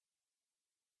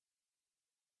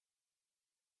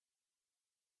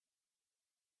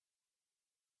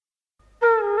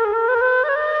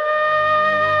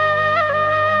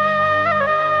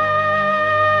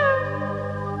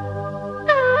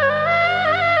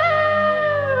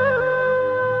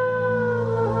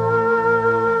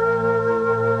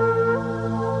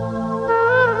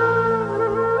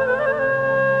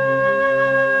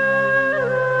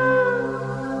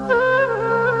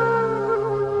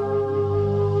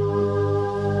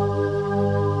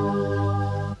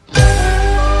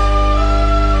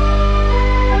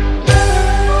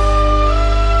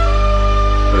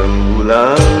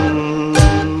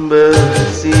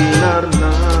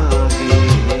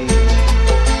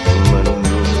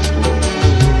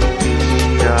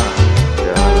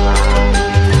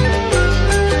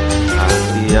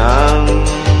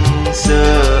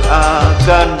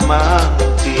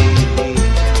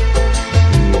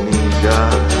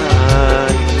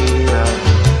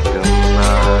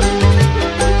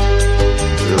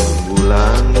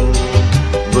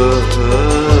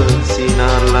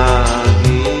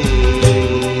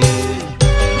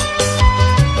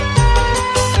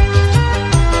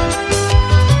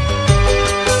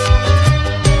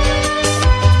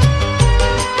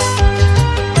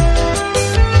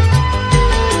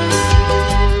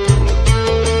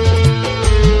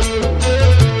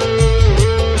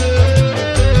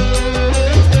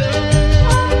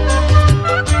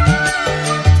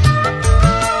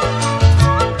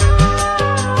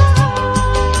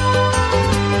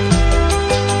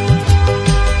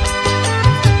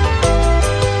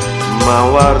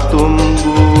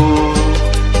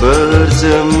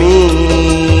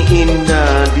bersemi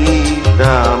indah di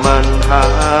taman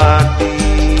hati.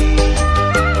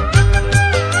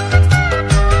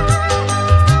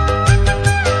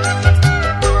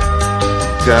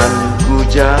 Kan ku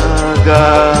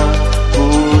jaga,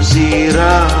 ku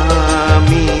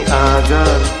sirami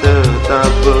agar tetap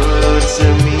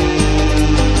bersemi.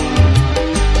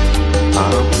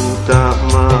 Aku tak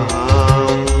mau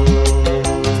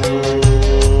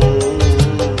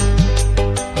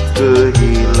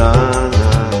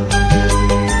kehilangan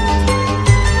dirimu.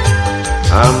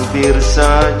 Hampir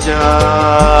saja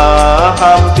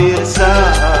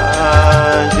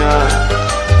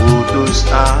putus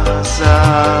asa,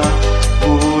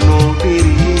 bunuh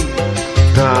diri.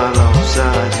 Kalau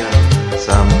saja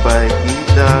sampai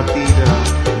kita tidak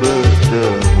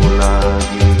bertemu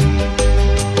lagi.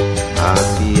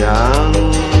 Hati yang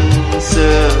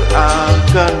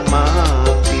seakan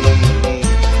mati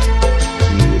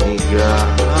kini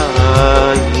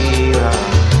gairah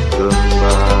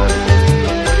kembali.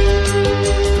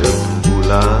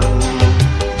 Rembulan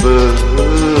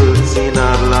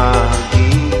bersinar lagi.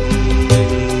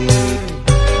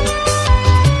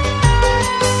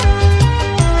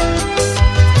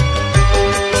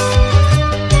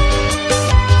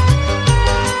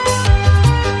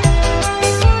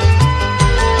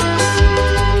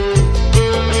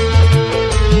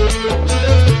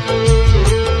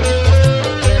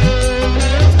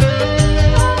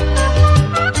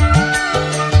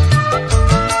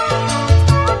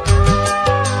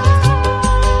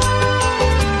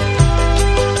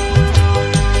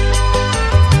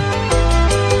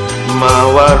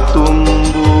 Mawar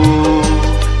tumbuh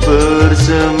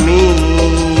bersemi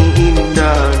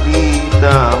indah di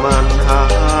taman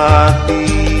hati.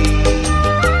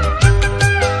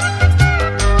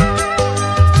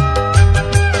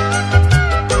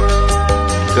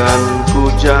 Kan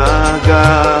ku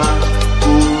jaga,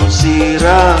 ku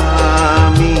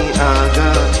sirami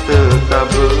agar tetap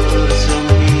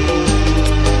bersemi.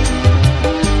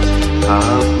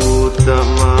 Aku tak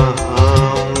mau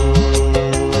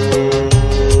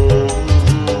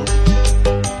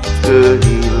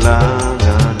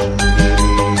kehilangan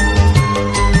dirimu.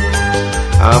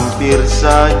 Hampir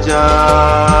saja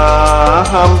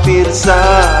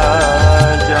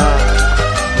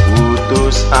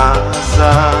putus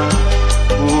asa,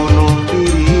 bunuh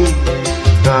diri.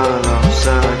 Kalau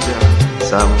saja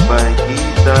sampai